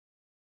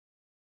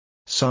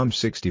Psalm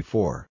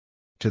 64.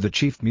 To the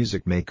chief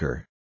music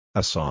maker.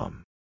 A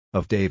psalm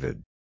of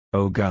David.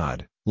 O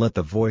God, let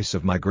the voice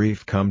of my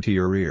grief come to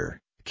your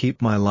ear,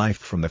 keep my life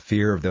from the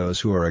fear of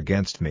those who are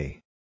against me.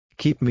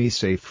 Keep me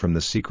safe from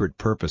the secret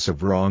purpose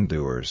of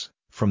wrongdoers,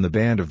 from the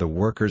band of the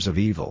workers of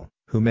evil,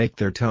 who make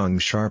their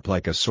tongues sharp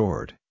like a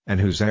sword, and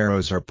whose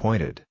arrows are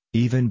pointed,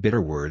 even bitter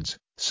words,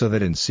 so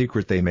that in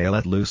secret they may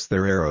let loose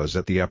their arrows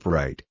at the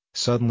upright,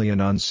 suddenly and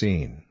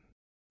unseen.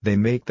 They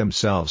make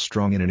themselves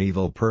strong in an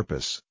evil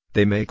purpose,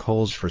 they make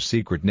holes for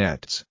secret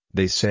nets,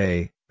 they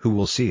say, who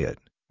will see it,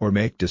 or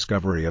make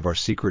discovery of our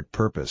secret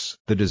purpose?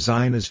 The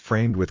design is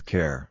framed with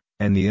care,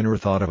 and the inner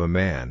thought of a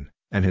man,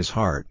 and his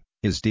heart,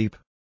 is deep.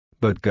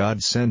 But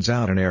God sends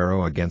out an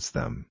arrow against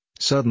them,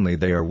 suddenly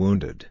they are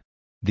wounded.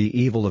 The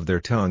evil of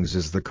their tongues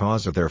is the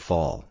cause of their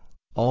fall,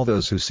 all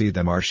those who see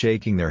them are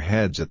shaking their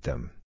heads at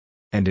them.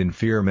 And in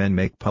fear men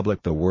make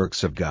public the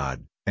works of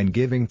God, and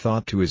giving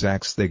thought to his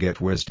acts they get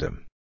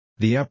wisdom.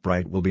 The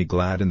upright will be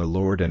glad in the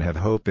Lord and have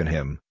hope in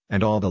him,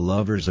 and all the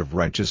lovers of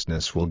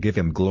righteousness will give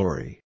him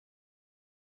glory.